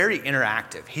very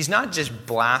interactive. He's not just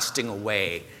blasting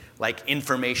away like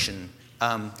information.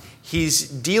 He's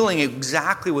dealing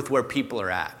exactly with where people are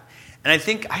at. And I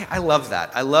think I love that.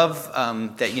 I love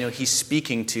that, he's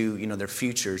speaking to, their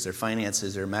futures, their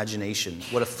finances, their imagination,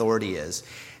 what authority is.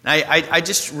 And I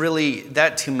just really,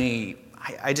 that to me,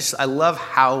 I love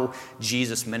how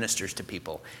Jesus ministers to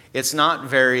people. It's not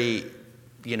very,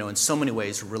 in so many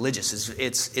ways religious.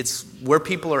 It's where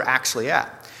people are actually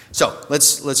at. So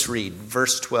let's read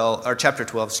chapter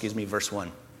 12, verse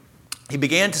 1. He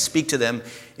began to speak to them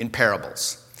in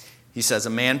parables. He says, a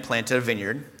man planted a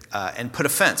vineyard and put a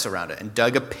fence around it and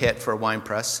dug a pit for a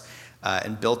winepress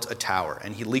and built a tower.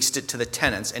 And he leased it to the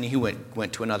tenants, and he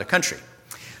went to another country.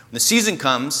 When the season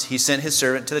comes, he sent his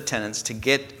servant to the tenants to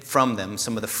get from them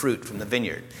some of the fruit from the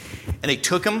vineyard. And they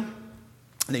took him,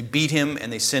 and they beat him,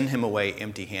 and they sent him away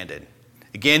empty-handed.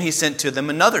 Again, he sent to them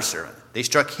another servant. They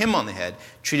struck him on the head,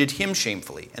 treated him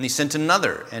shamefully. And he sent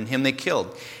another, and him they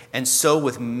killed. And so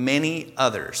with many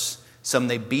others, some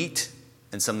they beat,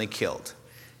 and some they killed.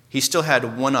 He still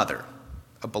had one other,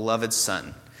 a beloved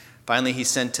son. Finally, he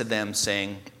sent to them,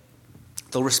 saying,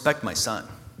 they'll respect my son.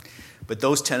 But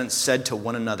those tenants said to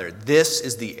one another, this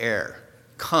is the heir.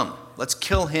 Come, let's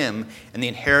kill him, and the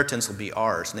inheritance will be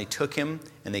ours. And they took him,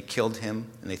 and they killed him,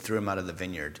 and they threw him out of the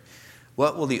vineyard.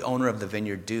 What will the owner of the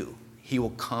vineyard do? He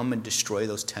will come and destroy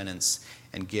those tenants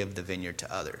and give the vineyard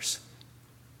to others.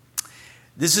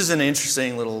 This is an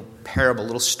interesting little parable,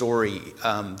 little story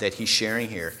that he's sharing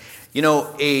here.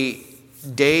 A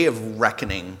day of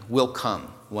reckoning will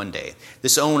come one day.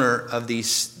 This owner of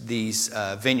these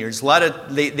vineyards, a lot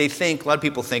of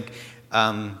people think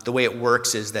the way it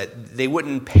works is that they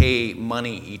wouldn't pay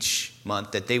money each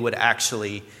month, that they would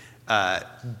actually,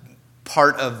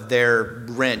 part of their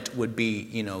rent would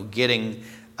be, getting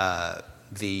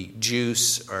the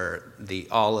juice or the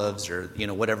olives or,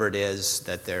 whatever it is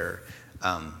that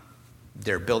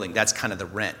they're building. That's kind of the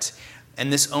rent.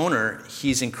 And this owner,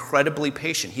 he's incredibly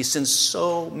patient. He sends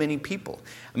so many people.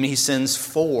 He sends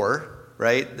 4,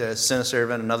 right? The sent a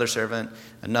servant,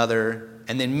 another,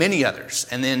 and then many others.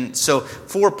 And then, so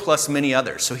 4 plus many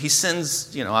others. So he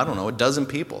sends, a dozen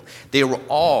people. They were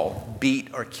all beat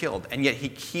or killed. And yet he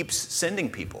keeps sending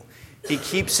people. He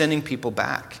keeps sending people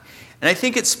back. And I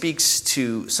think it speaks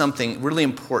to something really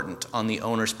important on the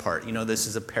owner's part. This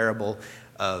is a parable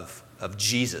of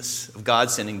Jesus, of God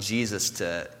sending Jesus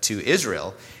to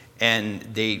Israel, and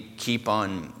they keep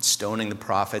on stoning the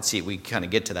prophets. We kind of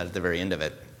get to that at the very end of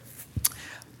it.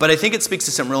 But I think it speaks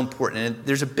to something real important, and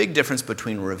there's a big difference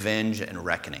between revenge and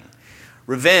reckoning.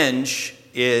 Revenge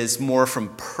is more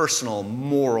from personal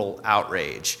moral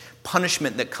outrage,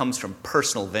 punishment that comes from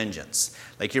personal vengeance,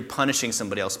 like you're punishing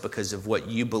somebody else because of what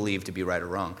you believe to be right or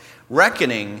wrong.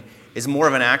 Reckoning is more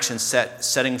of an action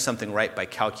setting something right by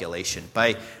calculation,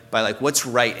 by like what's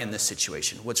right in this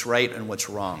situation, what's right and what's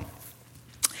wrong.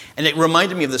 And it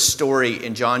reminded me of the story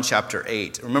in John chapter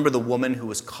 8. Remember the woman who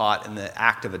was caught in the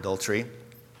act of adultery?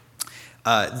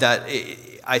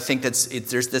 I think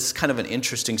there's this kind of an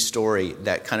interesting story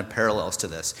that kind of parallels to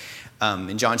this.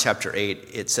 In John chapter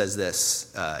 8, it says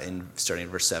this, starting in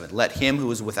verse 7. Let him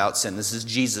who is without sin, this is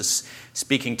Jesus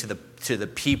speaking to the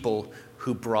people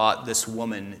who brought this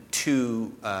woman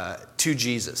to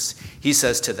Jesus. He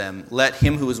says to them, let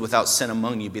him who is without sin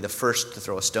among you be the first to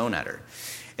throw a stone at her.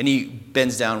 And he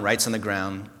bends down, writes on the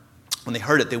ground. When they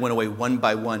heard it, they went away one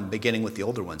by one, beginning with the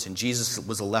older ones. And Jesus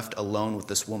was left alone with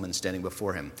this woman standing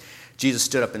before him. Jesus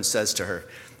stood up and says to her,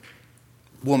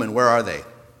 woman, where are they?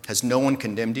 Has no one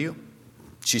condemned you?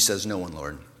 She says, no one,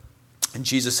 Lord. And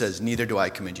Jesus says, neither do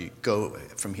I commend you. Go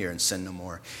from here and sin no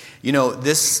more.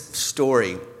 This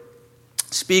story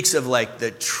speaks of like the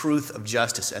truth of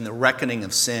justice and the reckoning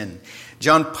of sin.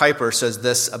 John Piper says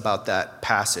this about that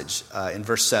passage in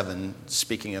verse 7,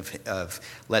 speaking of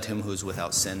let him who is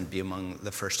without sin be among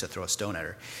the first to throw a stone at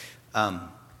her.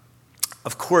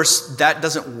 Of course, that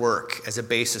doesn't work as a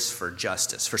basis for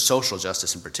justice, for social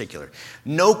justice in particular.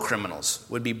 No criminals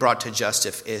would be brought to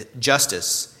justice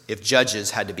if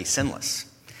judges had to be sinless.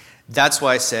 That's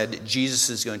why I said Jesus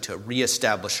is going to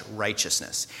reestablish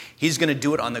righteousness. He's going to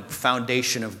do it on the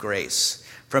foundation of grace.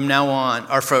 From now on,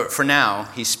 or for now,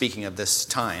 he's speaking of this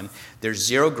time, there's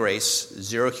zero grace,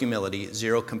 zero humility,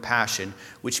 zero compassion,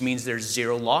 which means there's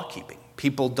zero law keeping.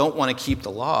 People don't want to keep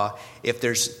the law if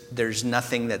there's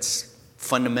nothing that's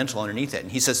fundamental underneath it.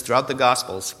 And he says throughout the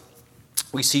Gospels,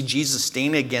 we see Jesus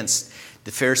standing against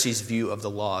the Pharisees' view of the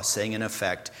law, saying in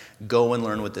effect, go and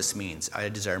learn what this means. I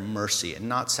desire mercy and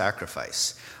not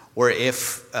sacrifice. Or if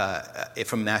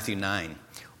from Matthew 9,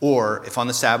 Or if on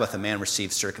the Sabbath a man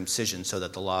receives circumcision so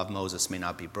that the law of Moses may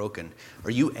not be broken,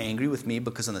 are you angry with me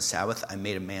because on the Sabbath I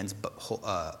made a man's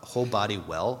whole body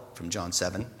well? From John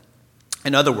 7.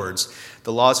 In other words,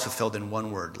 the law is fulfilled in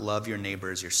one word: love your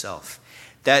neighbor as yourself.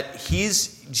 That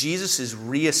Jesus is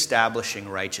reestablishing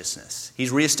righteousness.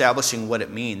 He's reestablishing what it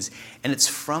means. And it's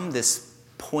from this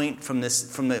point, from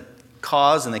the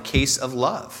cause and the case of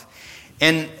love.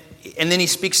 And then he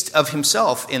speaks of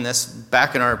himself in this,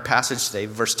 back in our passage today,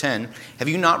 verse 10. Have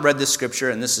you not read this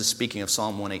scripture? And this is speaking of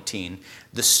Psalm 118.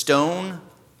 The stone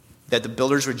that the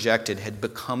builders rejected had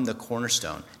become the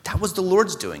cornerstone. That was the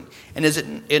Lord's doing. And is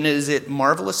it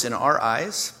marvelous in our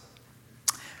eyes?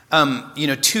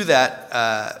 To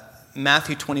that,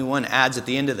 Matthew 21 adds at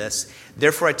the end of this,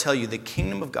 therefore I tell you, the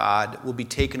kingdom of God will be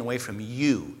taken away from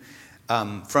you,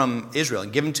 from Israel,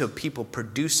 and given to a people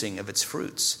producing of its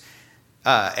fruits.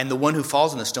 And the one who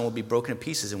falls on the stone will be broken to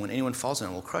pieces, and when anyone falls on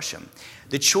it, will crush him.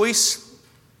 The choice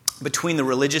between the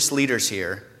religious leaders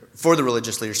here, for the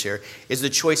religious leaders here, is the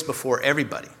choice before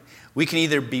everybody. We can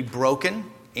either be broken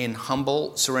in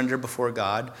humble surrender before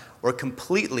God, or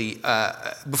completely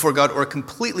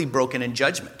broken in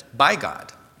judgment by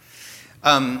God.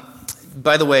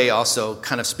 By the way, also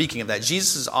kind of speaking of that,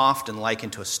 Jesus is often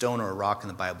likened to a stone or a rock in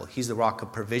the Bible. He's the rock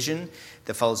of provision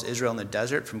that follows Israel in the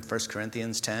desert from 1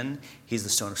 Corinthians 10. He's the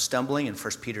stone of stumbling in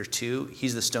 1 Peter 2.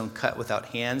 He's the stone cut without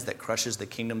hands that crushes the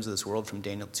kingdoms of this world from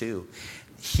Daniel 2.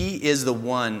 He is the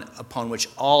one upon which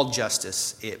all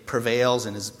justice it prevails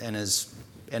and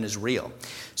is real.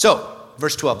 So,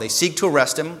 verse 12, they seek to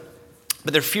arrest him,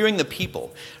 but they're fearing the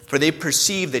people, for they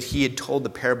perceived that he had told the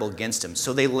parable against him.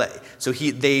 So they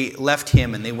left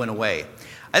him and they went away.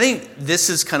 I think this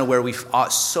is kind of where we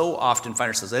so often find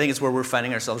ourselves. I think it's where we're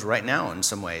finding ourselves right now in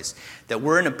some ways, that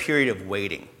we're in a period of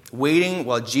waiting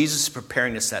while Jesus is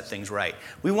preparing to set things right.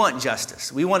 We want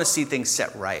justice. We want to see things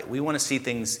set right. We want to see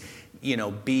things,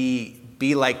 be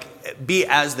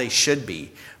as they should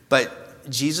be.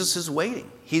 But Jesus is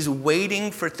waiting. He's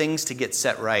waiting for things to get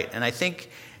set right. And I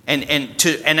think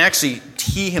and actually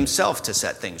he himself to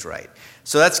set things right.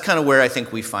 So that's kind of where I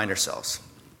think we find ourselves.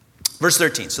 Verse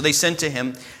 13, so they sent to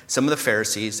him some of the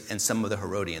Pharisees and some of the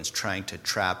Herodians, trying to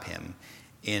trap him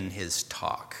in his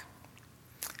talk.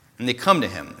 And they come to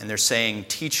him and they're saying,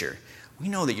 Teacher, we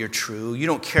know that you're true. You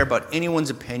don't care about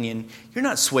anyone's opinion. You're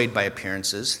not swayed by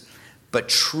appearances, but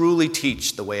truly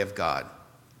teach the way of God.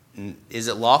 And is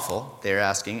it lawful, they're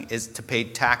asking, is to pay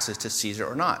taxes to Caesar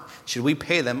or not? Should we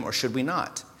pay them or should we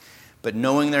not? But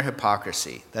knowing their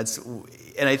hypocrisy,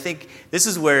 and I think this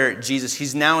is where Jesus,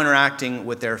 he's now interacting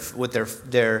with their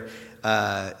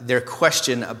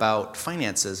question about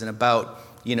finances and about,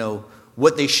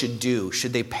 what they should do.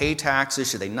 Should they pay taxes?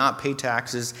 Should they not pay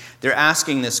taxes? They're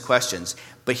asking these questions,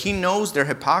 but he knows their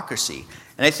hypocrisy.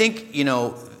 And I think,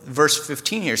 verse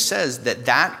 15 here says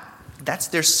that's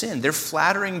their sin. They're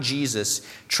flattering Jesus,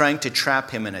 trying to trap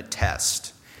him in a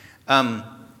test.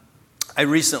 I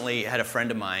recently had a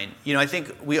friend of mine, I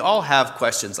think we all have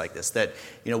questions like this, that,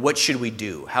 what should we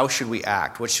do? How should we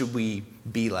act? What should we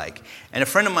be like? And a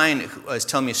friend of mine was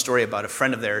telling me a story about a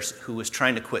friend of theirs who was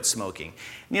trying to quit smoking.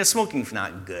 And, smoking's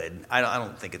not good. I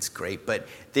don't think it's great, but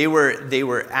they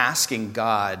were asking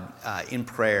God in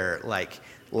prayer,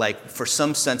 like for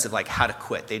some sense of how to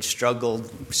quit. They'd struggled,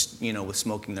 with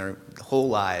smoking their whole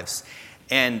lives.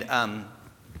 And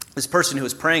this person who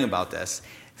was praying about this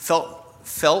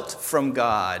felt from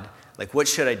God, what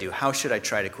should I do? How should I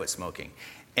try to quit smoking?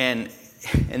 And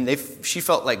she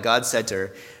felt like God said to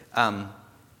her,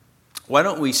 why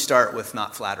don't we start with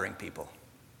not flattering people?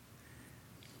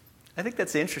 I think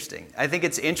that's interesting. I think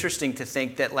it's interesting to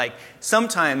think that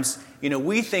sometimes,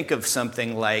 we think of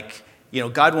something like,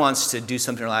 God wants to do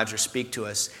something in our lives or speak to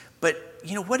us, but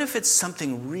what if it's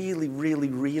something really, really,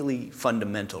 really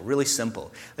fundamental, really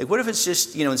simple? What if it's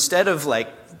just, instead of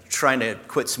trying to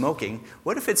quit smoking,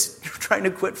 what if it's trying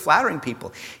to quit flattering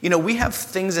people? We have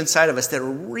things inside of us that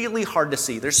are really hard to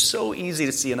see. They're so easy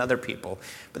to see in other people,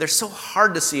 but they're so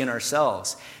hard to see in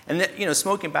ourselves. And that,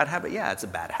 smoking, a bad habit? Yeah, it's a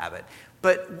bad habit.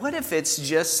 But what if it's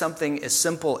just something as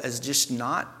simple as just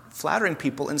not flattering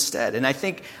people instead? And I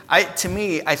think, I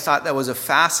thought that was a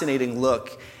fascinating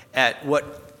look at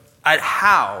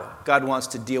how God wants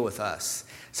to deal with us.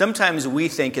 Sometimes we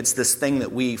think it's this thing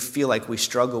that we feel like we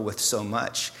struggle with so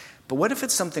much. But what if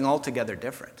it's something altogether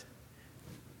different?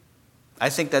 I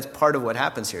think that's part of what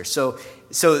happens here. So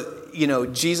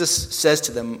Jesus says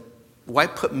to them, why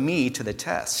put me to the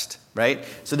test, right?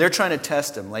 So they're trying to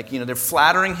test him. They're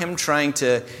flattering him, trying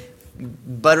to,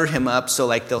 butter him up so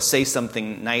like they'll say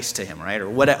something nice to him, right? Or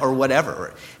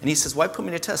whatever. And he says, why put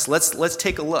me to test? Let's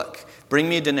take a look. Bring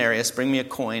me a denarius, bring me a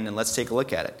coin, and let's take a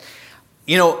look at it.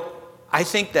 You know, I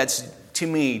think that's, to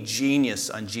me, genius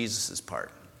on Jesus'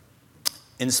 part.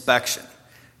 Inspection.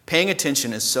 Paying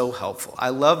attention is so helpful. I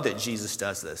love that Jesus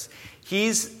does this.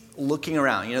 He's looking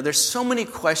around. You know, there's so many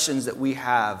questions that we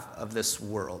have of this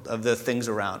world, of the things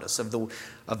around us, of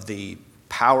the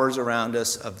powers around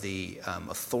us, of the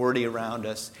authority around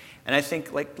us. And I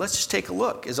think, like, let's just take a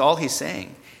look, is all he's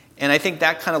saying. And I think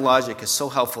that kind of logic is so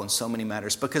helpful in so many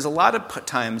matters, because a lot of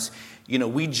times, you know,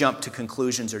 we jump to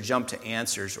conclusions or jump to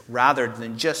answers rather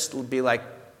than just be like,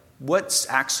 what's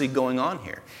actually going on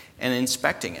here? And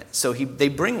inspecting it. So they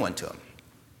bring one to him.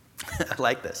 I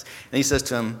like this. And he says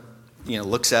to him, you know,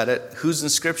 looks at it, whose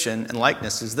inscription and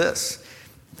likeness is this?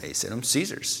 They said to him,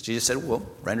 Caesar's. Jesus said, well,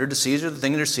 render to Caesar the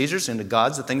things that are Caesar's, and to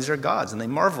God's the things that are God's. And they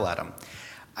marvel at him.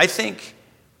 I think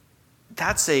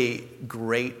that's a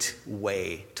great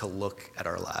way to look at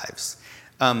our lives.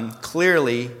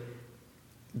 Clearly,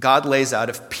 God lays out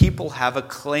if people have a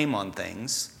claim on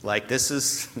things, like this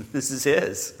is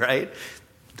his, right?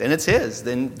 Then it's his.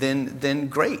 Then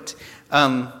great.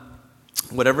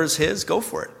 Whatever is his, go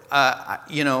for it.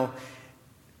 You know,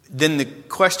 then the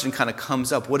question kind of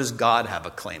comes up, what does God have a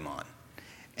claim on?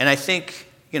 And I think,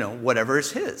 you know, whatever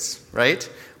is his, right?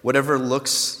 Whatever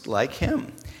looks like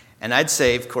him. And I'd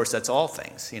say, of course, that's all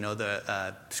things. You know,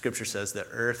 the scripture says the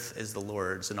earth is the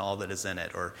Lord's and all that is in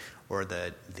it, or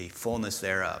the fullness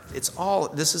thereof.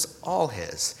 This is all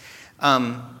his.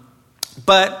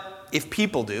 But if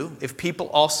people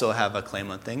also have a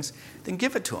claim on things, then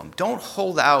give it to them. Don't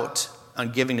hold out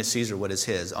on giving to Caesar what is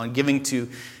his, on giving to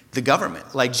the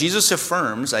government. Like Jesus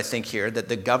affirms, I think here, that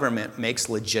the government makes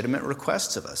legitimate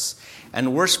requests of us.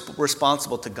 And we're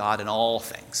responsible to God in all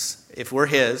things. If we're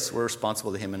his, we're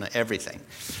responsible to him in everything.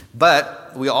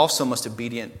 But we also must be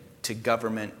obedient to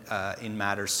government in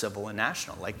matters civil and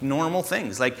national, like normal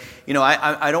things. Like, you know,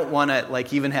 I don't want to,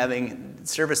 like, even having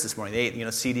service this morning,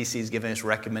 CDC is giving us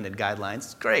recommended guidelines.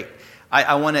 It's great.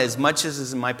 I want to, as much as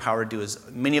is in my power, do as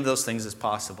many of those things as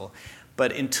possible.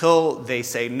 But until they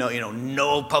say no, you know,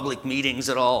 no public meetings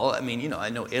at all. I mean, you know, I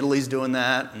know Italy's doing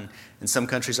that, and some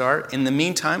countries are. In the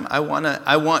meantime, I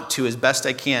want to, as best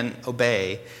I can,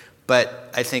 obey.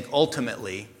 But I think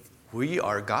ultimately, we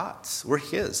are God's.'re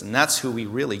his. And that's who we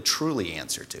really, truly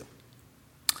answer to.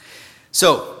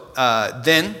 So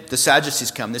then the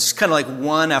Sadducees come. This is kind of like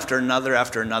one after another,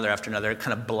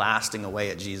 kind of blasting away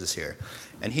at Jesus here.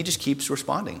 And he just keeps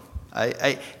responding.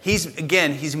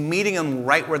 He's meeting them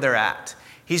right where they're at.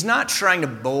 He's not trying to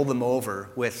bowl them over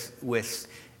with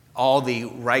all the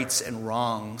rights and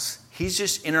wrongs. He's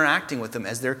just interacting with them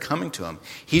as they're coming to him.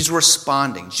 He's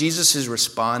responding. Jesus is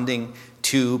responding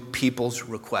to people's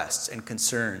requests and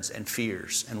concerns and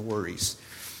fears and worries.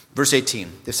 Verse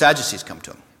 18, the Sadducees come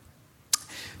to him.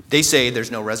 They say there's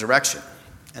no resurrection.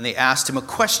 And they asked him a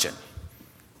question,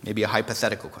 maybe a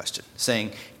hypothetical question,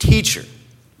 saying, Teacher,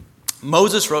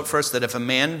 Moses wrote for us that if a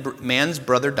man's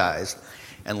brother dies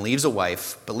and leaves a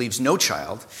wife but leaves no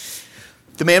child,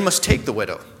 the man must take the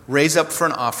widow, raise up for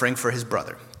an offering for his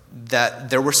brother. That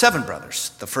there were 7 brothers.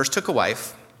 The first took a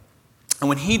wife, and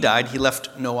when he died, he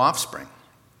left no offspring.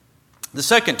 The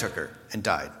second took her and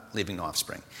died, leaving no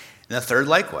offspring. And the third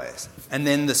likewise. And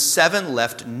then the 7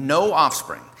 left no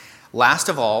offspring. Last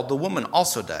of all, the woman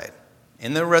also died.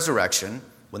 In the resurrection,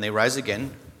 when they rise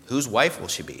again, whose wife will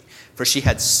she be? For she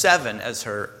had 7 as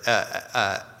her.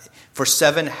 For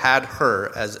 7 had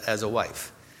her as a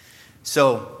wife.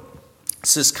 So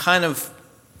this is kind of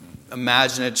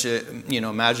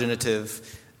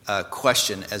imaginative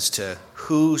question as to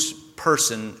whose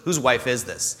wife is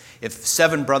this? If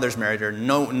 7 brothers married her,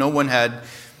 no one had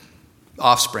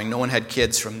offspring, no one had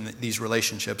kids from these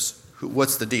relationships.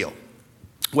 What's the deal?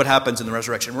 What happens in the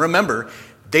resurrection? Remember,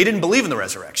 they didn't believe in the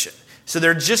resurrection. So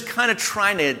they're just kind of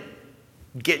trying to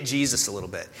get Jesus a little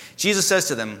bit. Jesus says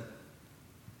to them,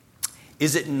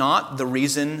 is this not the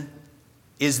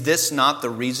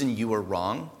reason you are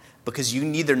wrong? Because you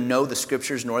neither know the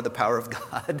scriptures nor the power of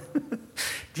God.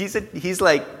 He's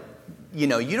like, you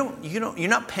know, you're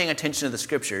not paying attention to the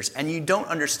scriptures, and you don't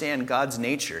understand God's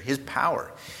nature, his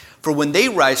power. For when they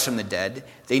rise from the dead,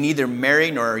 they neither marry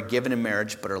nor are given in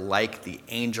marriage, but are like the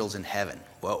angels in heaven.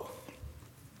 Whoa.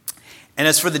 And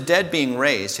as for the dead being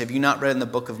raised, have you not read in the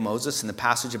book of Moses, in the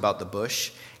passage about the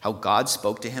bush, how God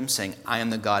spoke to him, saying, I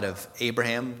am the God of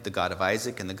Abraham, the God of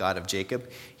Isaac, and the God of Jacob.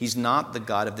 He's not the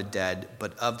God of the dead,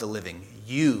 but of the living.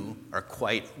 You are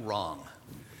quite wrong.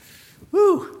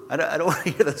 Woo! I don't want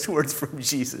to hear those words from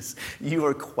Jesus. You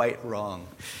are quite wrong.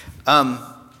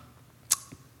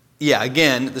 Yeah,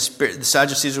 again, the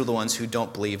Sadducees are the ones who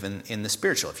don't believe in the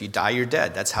spiritual. If you die, you're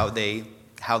dead. That's how they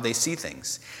see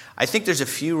things. I think there's a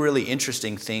few really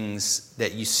interesting things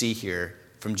that you see here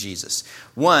from Jesus.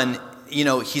 One,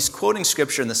 he's quoting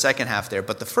scripture in the second half there,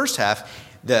 but the first half,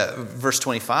 the verse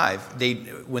 25,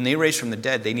 when they raise from the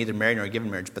dead, they neither marry nor give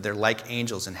in marriage, but they're like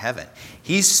angels in heaven.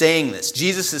 He's saying this.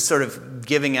 Jesus is sort of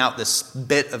giving out this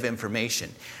bit of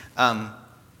information.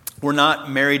 We're not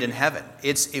married in heaven.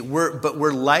 But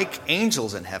we're like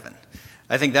angels in heaven.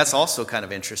 I think that's also kind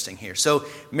of interesting here. So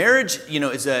marriage,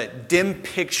 is a dim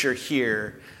picture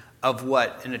here of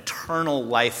what an eternal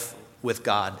life with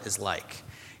God is like.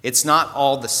 It's not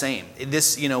all the same.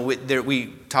 This, we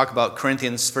talk about 1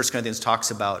 Corinthians talks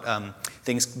about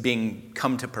things being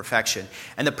come to perfection.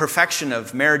 And the perfection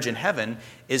of marriage in heaven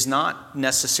is not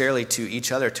necessarily to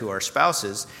each other, to our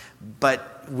spouses,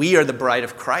 but we are the bride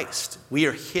of Christ. We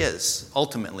are his,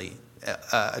 ultimately,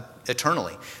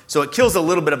 eternally. So it kills a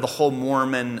little bit of the whole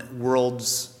Mormon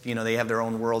world's, they have their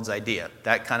own world's idea.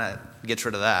 That kind of gets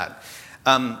rid of that.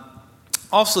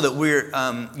 Also that we're,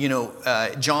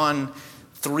 John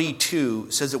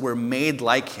 3:2 says that we're made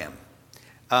like him,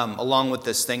 along with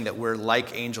this thing that we're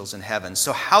like angels in heaven.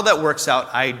 So how that works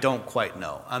out, I don't quite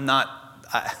know.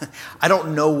 I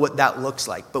don't know what that looks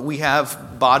like, but we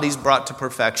have bodies brought to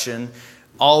perfection.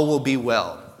 All will be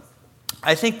well.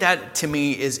 I think that, to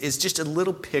me, is just a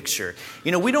little picture.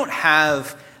 We don't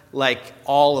have,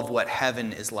 all of what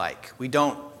heaven is like. We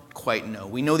don't quite know.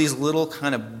 We know these little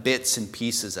kind of bits and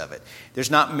pieces of it. There's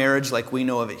not marriage like we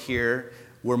know of it here.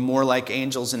 We're more like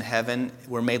angels in heaven.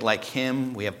 We're made like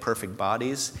him. We have perfect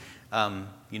bodies.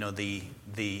 The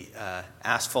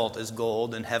asphalt is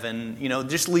gold in heaven.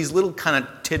 Just these little kind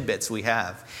of tidbits we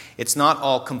have. It's not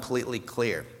all completely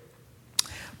clear.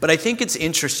 But I think it's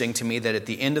interesting to me that at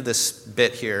the end of this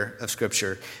bit here of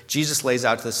Scripture, Jesus lays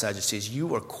out to the Sadducees,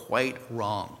 you are quite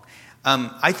wrong.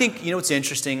 I think, what's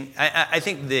interesting? I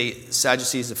think the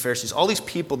Sadducees, the Pharisees, all these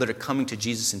people that are coming to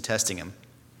Jesus and testing him,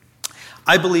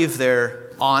 I believe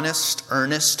they're honest,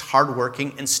 earnest,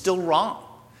 hardworking, and still wrong.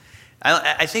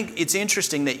 I think it's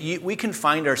interesting that we can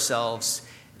find ourselves,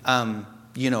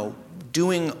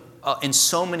 doing in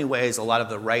so many ways a lot of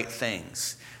the right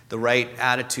things, the right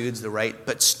attitudes,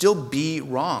 but still be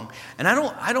wrong. And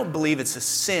I don't believe it's a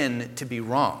sin to be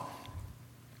wrong.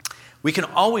 We can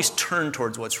always turn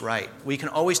towards what's right. We can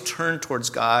always turn towards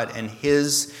God and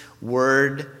his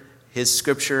word, his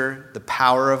scripture, the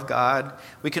power of God.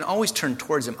 We can always turn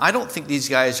towards him. I don't think these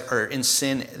guys are in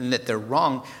sin in that they're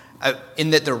wrong,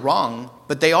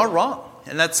 but they are wrong.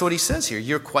 And that's what he says here.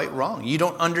 You're quite wrong. You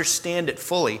don't understand it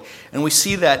fully. And we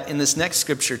see that in this next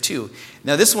scripture too.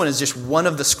 Now this one is just one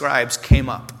of the scribes came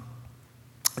up.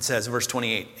 It says, verse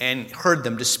 28, and heard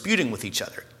them disputing with each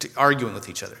other, arguing with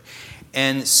each other.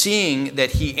 And seeing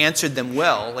that he answered them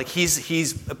well,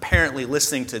 he's apparently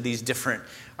listening to these different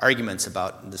arguments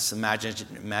about this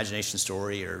imagination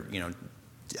story or,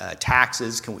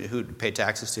 taxes, who to pay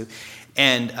taxes to.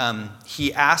 And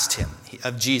he asked him,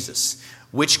 of Jesus,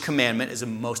 which commandment is the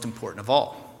most important of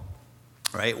all?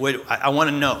 Right? I want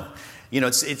to know.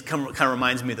 It kind of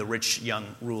reminds me of the rich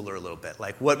young ruler a little bit.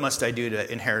 What must I do to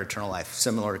inherit eternal life?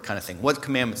 Similar kind of thing. What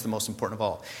commandment is the most important of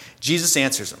all? Jesus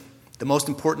answers him. The most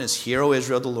important is, hear, O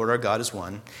Israel, the Lord our God is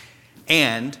one.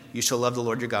 And you shall love the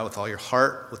Lord your God with all your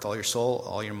heart, with all your soul,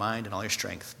 all your mind, and all your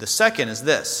strength. The second is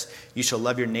this, you shall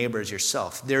love your neighbor as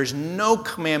yourself. There is no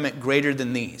commandment greater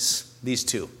than these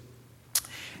two.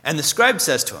 And the scribe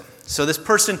says to him, so this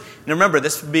person, and remember,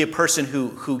 this would be a person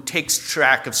who takes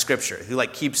track of Scripture, who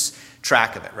keeps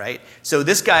track of it, right? So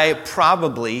this guy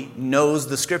probably knows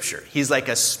the Scripture. He's like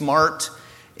a smart,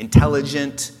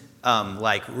 intelligent,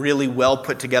 really well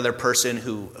put together person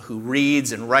who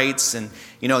reads and writes and,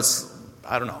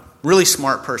 really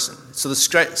smart person. So the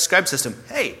scribe says to him,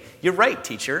 hey, you're right,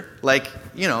 teacher.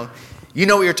 You know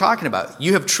what you're talking about.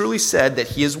 You have truly said that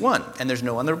he is one and there's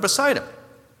no other beside him.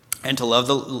 And to love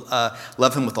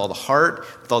him with all the heart,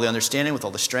 with all the understanding, with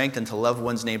all the strength, and to love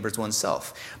one's neighbor as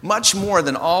oneself. Much more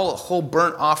than all whole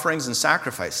burnt offerings and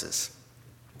sacrifices.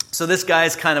 So this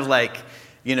guy's kind of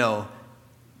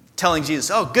telling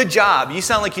Jesus, oh, good job. You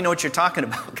sound like you know what you're talking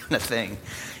about, kind of thing.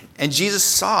 And Jesus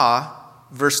saw,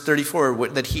 verse 34,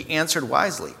 that he answered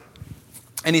wisely.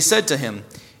 And he said to him,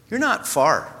 you're not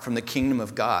far from the kingdom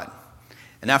of God.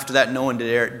 And after that, no one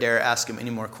dare ask him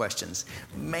any more questions.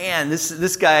 Man,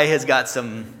 this guy has got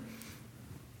some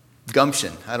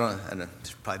gumption. I don't know,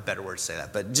 there's probably a better word to say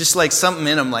that. But just something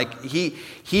in him,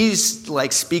 he's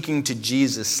speaking to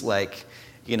Jesus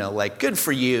good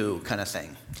for you kind of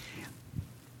thing.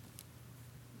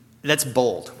 That's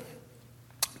bold.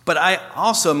 But I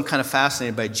also am kind of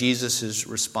fascinated by Jesus'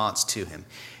 response to him.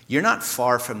 You're not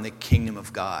far from the kingdom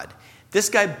of God. This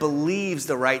guy believes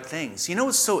the right things. You know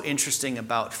what's so interesting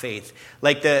about faith?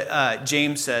 Like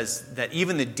James says that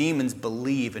even the demons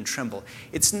believe and tremble.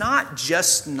 It's not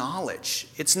just knowledge.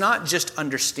 It's not just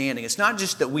understanding. It's not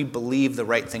just that we believe the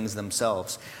right things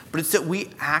themselves, but it's that we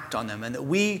act on them and that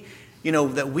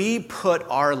we put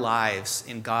our lives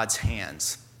in God's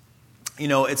hands.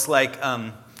 It's like,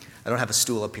 I don't have a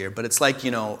stool up here, but it's like,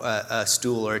 a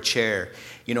stool or a chair.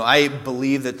 I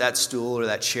believe that stool or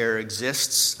that chair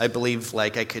exists. I believe, I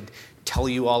could tell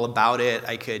you all about it.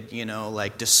 I could,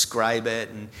 describe it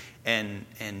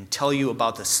and tell you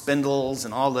about the spindles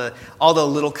and all the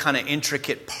little kind of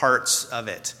intricate parts of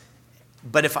it.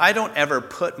 But if I don't ever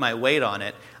put my weight on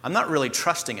it, I'm not really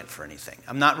trusting it for anything.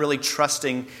 I'm not really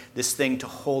trusting this thing to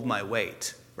hold my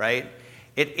weight, right?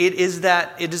 It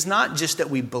is not just that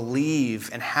we believe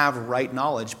and have right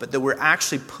knowledge, but that we're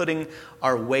actually putting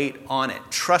our weight on it,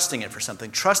 trusting it for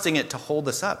something, trusting it to hold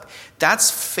us up.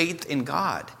 That's faith in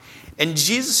God. And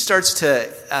Jesus starts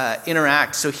to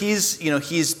interact. So he's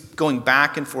going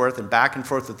back and forth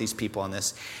with these people on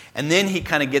this. And then he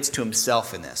kind of gets to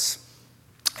himself in this.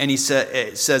 And it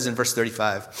says in verse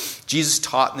 35, Jesus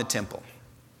taught in the temple.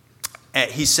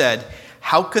 He said,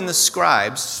 how can the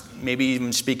scribes, maybe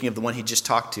even speaking of the one he just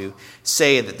talked to,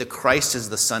 say that the Christ is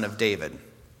the son of David?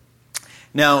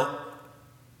 Now,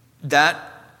 that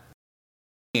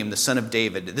name, the son of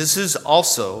David, this is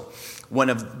also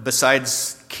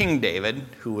besides King David,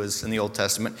 who was in the Old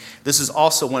Testament, this is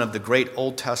also one of the great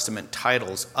Old Testament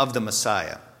titles of the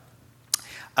Messiah,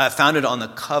 founded on the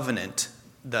covenant,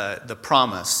 the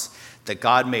promise that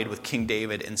God made with King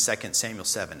David in 2 Samuel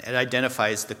 7. It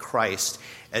identifies the Christ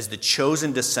as the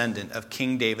chosen descendant of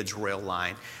King David's royal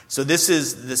line. So this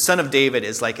is, the son of David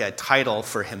is like a title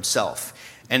for himself.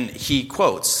 And he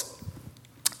quotes,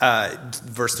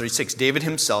 verse 36, David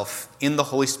himself in the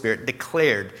Holy Spirit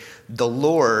declared, the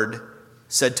Lord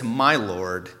said to my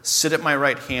Lord, sit at my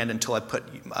right hand until I put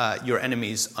your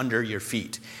enemies under your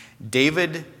feet.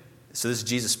 David, so this is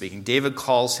Jesus speaking, David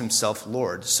calls himself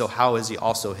Lord, so how is he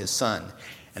also his son?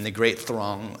 And the great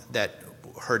throng that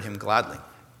heard him gladly.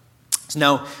 So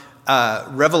now,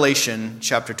 Revelation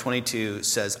chapter 22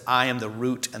 says, I am the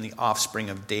root and the offspring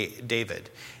of David.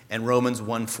 And Romans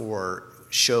 1:4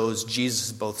 shows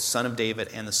Jesus both son of David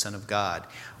and the son of God.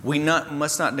 We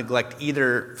must not neglect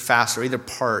either facet or either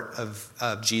part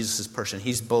of Jesus' person.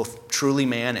 He's both truly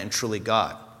man and truly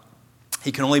God.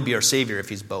 He can only be our Savior if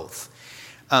he's both.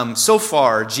 So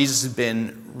far, Jesus has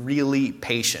been really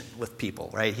patient with people,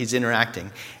 right? He's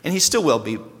interacting, and he still will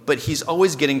be, but he's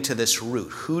always getting to this root.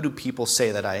 Who do people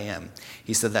say that I am?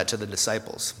 He said that to the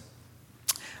disciples.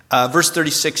 Verse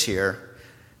 36 here,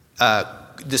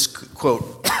 this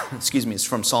quote, is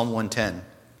from Psalm 110.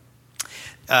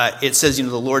 It says,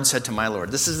 the Lord said to my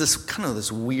Lord. This is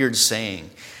this weird saying,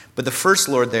 but the first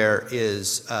Lord there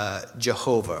is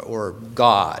Jehovah or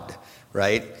God,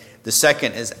 right? The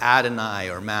second is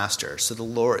Adonai or master. So the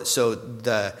Lord,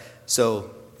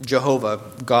 so Jehovah,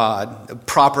 God, a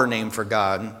proper name for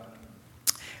God.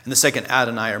 And the second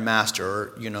Adonai or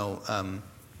master, or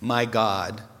my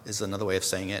God is another way of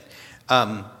saying it.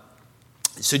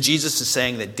 So Jesus is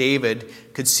saying that David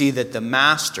could see that the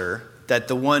master, that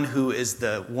the one who is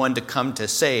the one to come to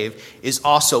save, is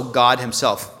also God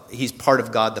himself. He's part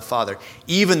of God the Father,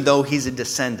 even though he's a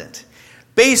descendant.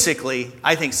 Basically,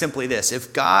 I think simply this: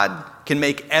 if God can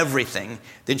make everything,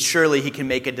 then surely he can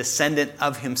make a descendant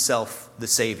of himself the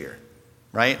Savior,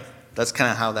 right? That's kind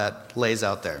of how that lays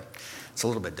out there. It's a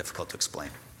little bit difficult to explain.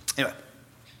 Anyway,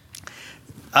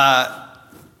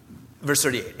 verse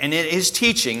 38. And in his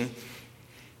teaching,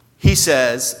 he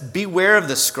says, beware of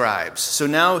the scribes. So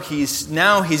now he's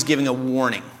giving a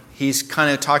warning. He's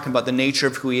kind of talking about the nature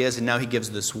of who he is, and now he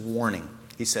gives this warning.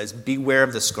 He says, beware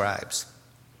of the scribes,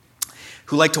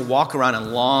 who like to walk around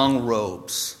in long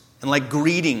robes and like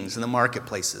greetings in the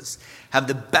marketplaces, have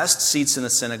the best seats in the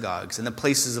synagogues and the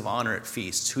places of honor at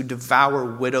feasts, who devour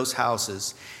widows'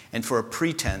 houses and for a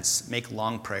pretense make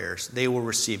long prayers. They will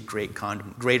receive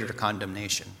greater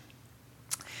condemnation.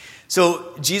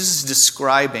 So Jesus is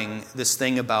describing this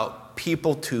thing about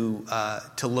people to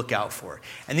look out for.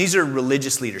 And these are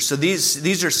religious leaders. So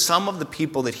these are some of the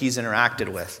people that he's interacted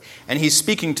with. And he's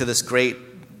speaking to this great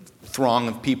throng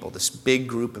of people, this big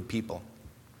group of people.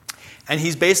 And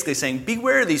he's basically saying,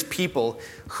 beware of these people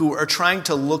who are trying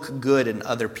to look good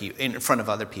in front of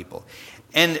other people.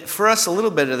 And for us, a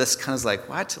little bit of this kind of like,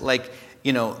 what? Like,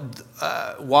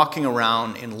 walking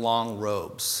around in long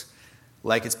robes.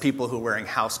 like it's people who are wearing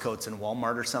house coats in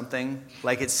Walmart or something.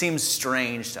 Like, it seems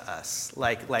strange to us.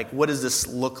 Like what does this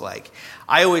look like?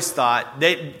 I always thought,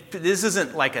 this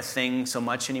isn't like a thing so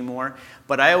much anymore,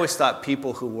 but I always thought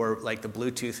people who wore like the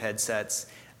Bluetooth headsets,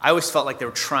 I always felt like they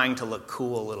were trying to look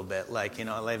cool a little bit. Like,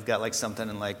 they've got like something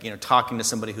and like, talking to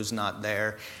somebody who's not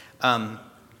there.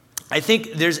 I think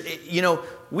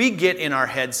we get in our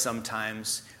heads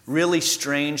sometimes really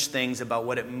strange things about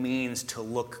what it means to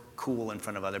look cool in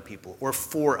front of other people or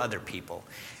for other people.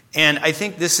 And I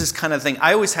think this is kind of thing.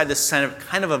 I always had this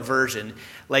kind of aversion.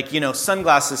 Like,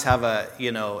 sunglasses have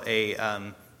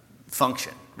a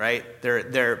function, right?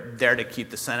 They're there to keep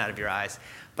the sun out of your eyes.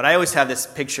 But I always have this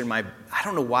picture in I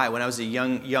don't know why, when I was a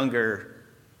younger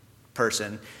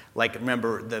person, like,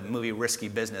 remember the movie Risky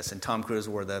Business, and Tom Cruise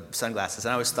wore the sunglasses. And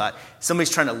I always thought, somebody's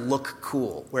trying to look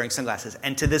cool wearing sunglasses.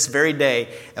 And to this very day,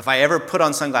 if I ever put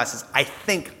on sunglasses, I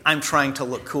think I'm trying to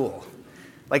look cool.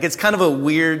 Like, it's kind of a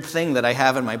weird thing that I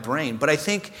have in my brain. But I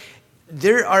think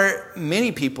there are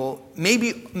many people,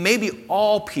 maybe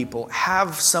all people,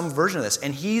 have some version of this.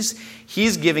 And he's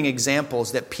giving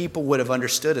examples that people would have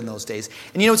understood in those days.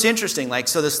 And it's interesting, like,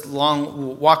 so this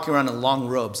walking around in long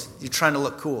robes, you're trying to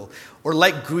look cool. Or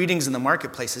like greetings in the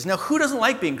marketplaces. Now, who doesn't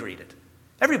like being greeted?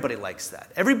 Everybody likes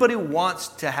that. Everybody wants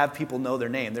to have people know their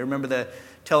name. They remember the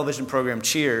television program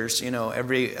Cheers,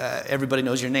 everybody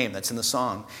knows your name. That's in the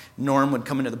song. Norm would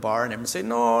come into the bar and everyone would say,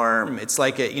 Norm. It's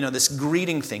like this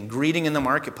greeting thing, greeting in the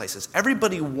marketplaces.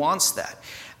 Everybody wants that.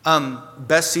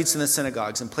 Best seats in the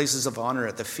synagogues and places of honor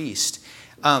at the feast.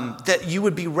 That you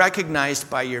would be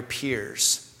recognized by your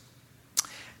peers.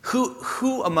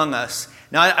 Who among us,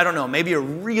 now I don't know, maybe you're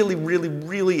really, really,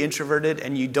 really introverted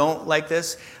and you don't like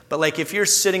this, but like if you're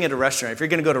sitting at a restaurant, if you're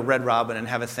going to go to Red Robin and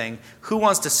have a thing, who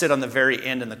wants to sit on the very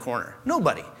end in the corner?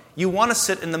 Nobody. You want to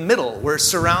sit in the middle. We're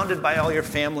surrounded by all your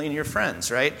family and your friends,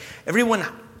 right? Everyone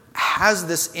has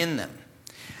this in them.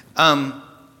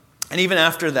 And even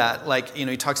after that,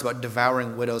 he talks about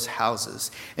devouring widows' houses.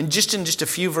 And just in a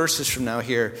few verses from now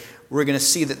here, we're going to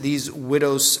see that these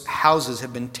widows' houses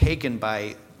have been taken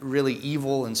by really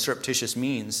evil and surreptitious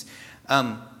means.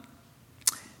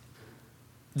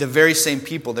 The very same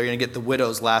people, they're going to get the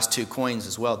widow's last 2 coins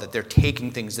as well, that they're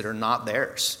taking things that are not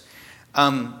theirs.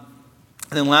 And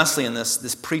then lastly in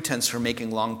this pretense for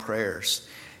making long prayers.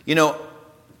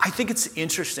 I think it's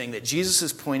interesting that Jesus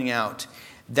is pointing out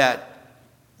that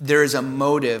there is a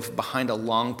motive behind a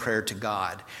long prayer to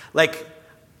God. Like,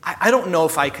 I don't know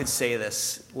if I could say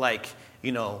this,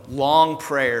 long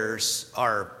prayers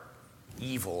are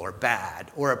evil or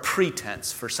bad or a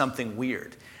pretense for something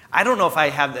weird. I don't know if I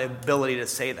have the ability to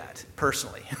say that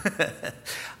personally.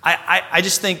 I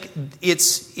just think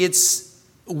it's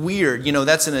weird.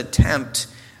 That's an attempt.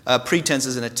 Pretense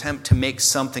is an attempt to make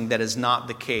something that is not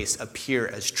the case appear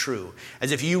as true.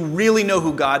 As if you really know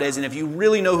who God is, and if you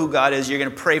really know who God is, you're going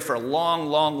to pray for a long,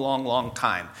 long, long, long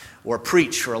time, or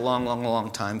preach for a long, long, long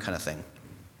time kind of thing.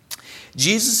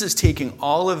 Jesus is taking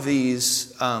all of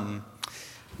these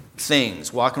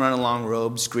things, walking around in long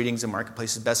robes, greetings in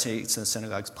marketplaces, best seats in the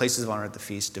synagogues, places of honor at the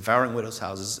feast, devouring widows'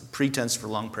 houses, pretense for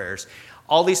long prayers,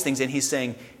 all these things, and he's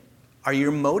saying, are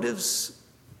your motives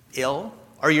ill?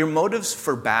 Are your motives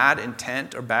for bad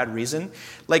intent or bad reason?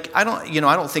 I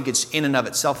don't think it's in and of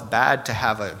itself bad to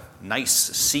have a nice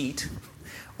seat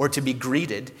or to be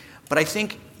greeted, but I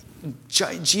think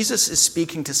Jesus is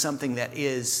speaking to something that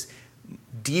is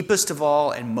deepest of all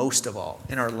and most of all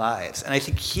in our lives. And I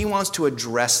think he wants to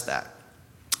address that.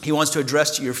 He wants to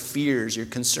address your fears, your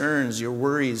concerns, your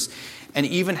worries, and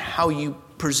even how you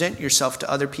present yourself to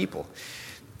other people.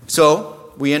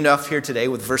 So we end off here today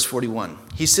with verse 41.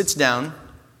 He sits down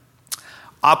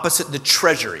opposite the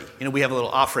treasury. We have a little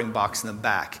offering box in the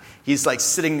back. He's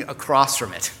sitting across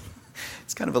from it.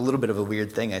 It's kind of a little bit of a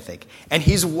weird thing, I think. And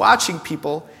he's watching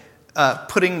people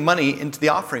putting money into the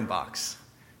offering box.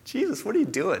 Jesus, what are you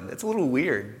doing? That's a little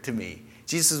weird to me.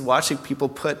 Jesus is watching people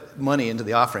put money into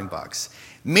the offering box.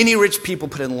 Many rich people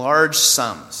put in large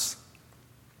sums.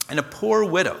 And a poor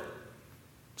widow,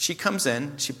 she comes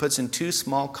in, she puts in 2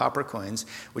 small copper coins,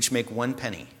 which make 1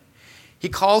 penny. He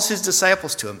calls his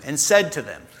disciples to him and said to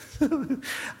them,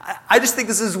 I just think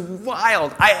this is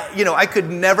wild. I could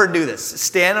never do this.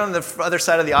 Stand on the other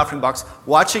side of the offering box,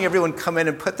 watching everyone come in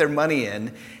and put their money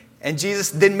in, and Jesus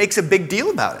then makes a big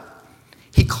deal about it.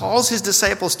 He calls his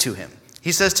disciples to him.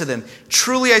 He says to them,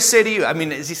 truly I say to you,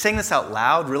 is he saying this out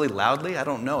loud, really loudly? I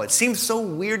don't know. It seems so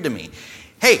weird to me.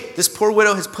 Hey, this poor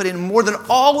widow has put in more than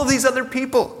all of these other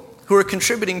people who are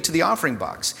contributing to the offering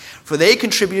box, for they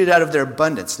contributed out of their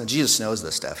abundance. Now, Jesus knows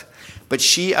this stuff. But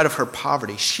she, out of her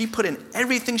poverty, she put in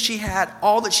everything she had,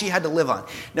 all that she had to live on.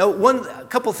 Now, a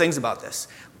couple things about this.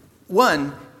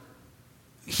 One,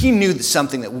 he knew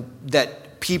something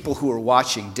that people who were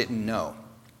watching didn't know,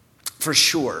 for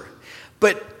sure.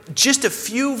 But just a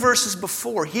few verses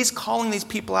before, he's calling these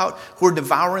people out who are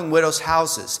devouring widows'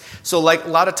 houses. So like a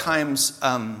lot of times,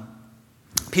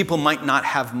 people might not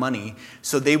have money,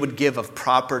 so they would give of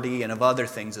property and of other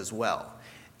things as well.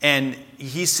 And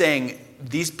he's saying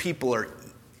these people are,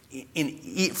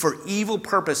 for evil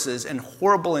purposes and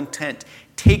horrible intent,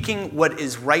 taking what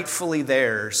is rightfully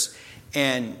theirs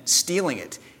and stealing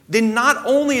it. Then not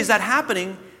only is that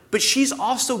happening, but she's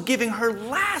also giving her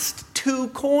last 2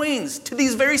 coins to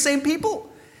these very same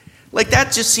people. Like,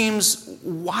 that just seems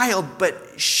wild,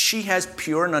 but she has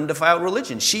pure and undefiled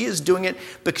religion. She is doing it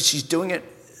because she's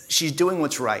doing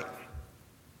what's right.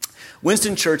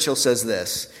 Winston Churchill says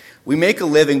this: "We make a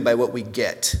living by what we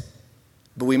get,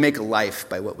 but we make a life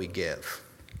by what we give."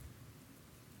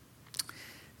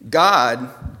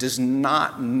 God does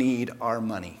not need our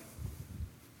money.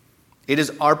 It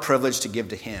is our privilege to give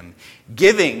to him.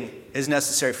 Giving is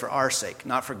necessary for our sake,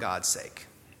 not for God's sake.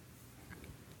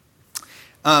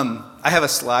 I have a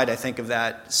slide, I think, of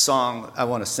that song I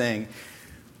want to sing.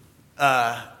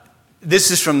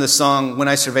 This is from the song, "When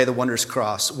I Survey the Wondrous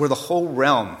Cross," "Were the whole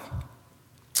realm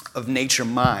of nature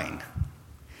mine,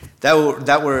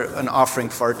 that were an offering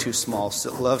far too small.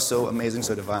 So, love so amazing,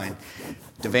 so divine,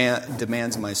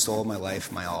 demands my soul, my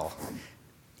life, my all."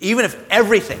 Even if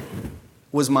everything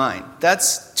was mine,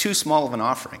 that's too small of an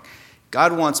offering.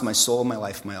 God wants my soul, my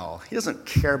life, my all. He doesn't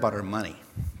care about our money.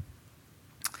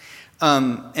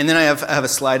 And then I have a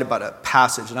slide about a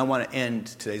passage, and I want to end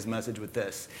today's message with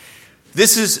this.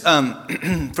 This is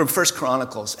from 1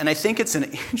 Chronicles, and I think it's an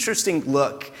interesting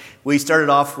look. We started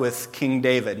off with King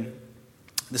David,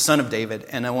 the son of David,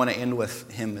 and I want to end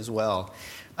with him as well.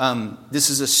 This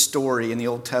is a story in the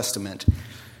Old Testament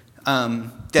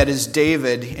that is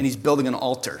David, and he's building an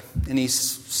altar. And he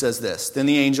says this: "Then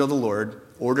the angel of the Lord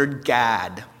ordered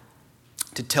Gad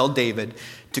to tell David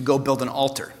to go build an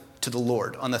altar to the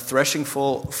Lord on the threshing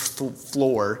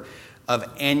floor of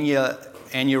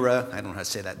Anura, I don't know how to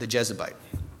say that, the Jezebite."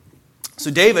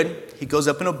 So David, he goes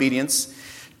up in obedience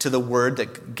to the word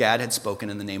that Gad had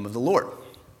spoken in the name of the Lord.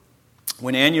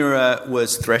 When Anura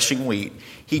was threshing wheat,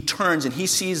 he turns and he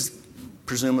sees,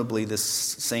 presumably, this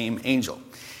same angel.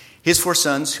 His 4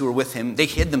 sons who were with him, they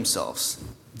hid themselves.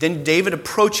 Then David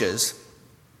approaches,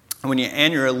 and when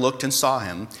Anura looked and saw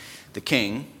him, the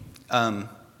king,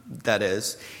 that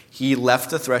is, he left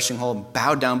the threshing hole and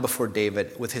bowed down before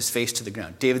David with his face to the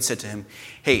ground. David said to him,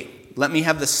 "Hey, let me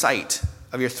have the site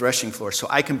of your threshing floor so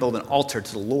I can build an altar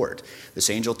to the Lord. This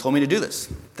angel told me to do this,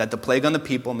 that the plague on the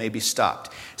people may be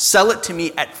stopped. Sell it to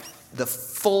me at the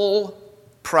full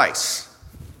price."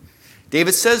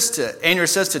 Anura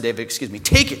says to David,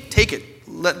 "Take it.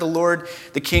 Let the Lord,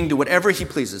 the king, do whatever he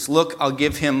pleases. Look, I'll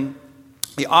give him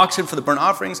the oxen for the burnt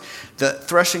offerings, the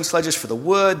threshing sledges for the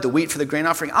wood, the wheat for the grain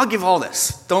offering. I'll give all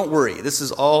this. Don't worry. This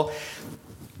is all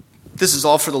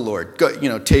for the Lord.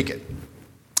 Go, take it."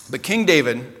 But King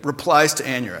David replies to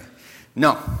Anura,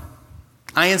 "No,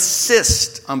 I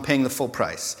insist on paying the full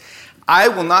price. I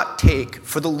will not take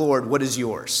for the Lord what is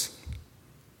yours,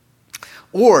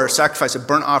 or sacrifice a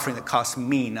burnt offering that costs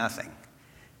me nothing."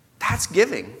 That's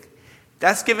giving.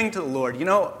 That's giving to the Lord.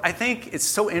 I think it's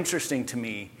so interesting to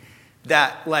me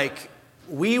that,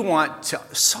 we want to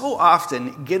so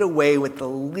often get away with the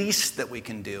least that we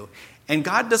can do. And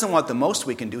God doesn't want the most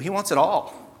we can do. He wants it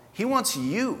all. He wants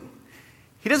you.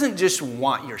 He doesn't just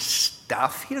want your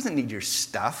stuff. He doesn't need your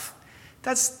stuff.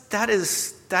 That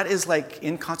is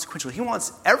inconsequential. He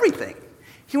wants everything.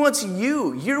 He wants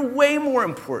you. You're way more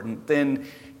important than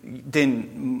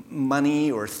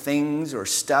money or things or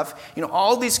stuff.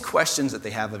 All these questions that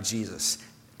they have of Jesus,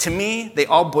 to me, they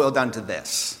all boil down to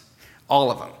this.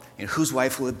 All of them. Whose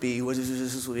wife will it be? What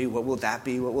will that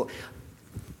be? Who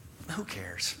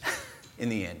cares in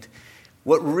the end?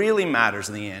 What really matters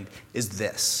in the end is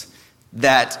this,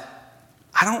 that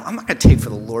I'm not going to take for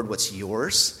the Lord what's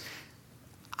yours.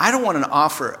 I don't want to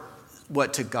offer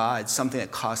to God something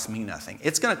that costs me nothing.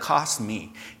 It's going to cost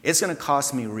me. It's going to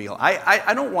cost me real.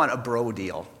 I don't want a bro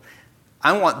deal.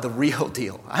 I want the real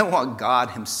deal. I want God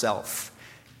himself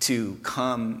to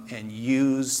come and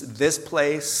use this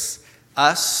place,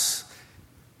 us,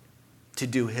 to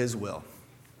do his will.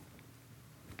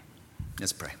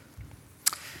 Let's pray.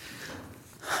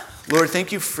 Lord,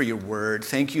 thank you for your word.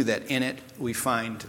 Thank you that in it we find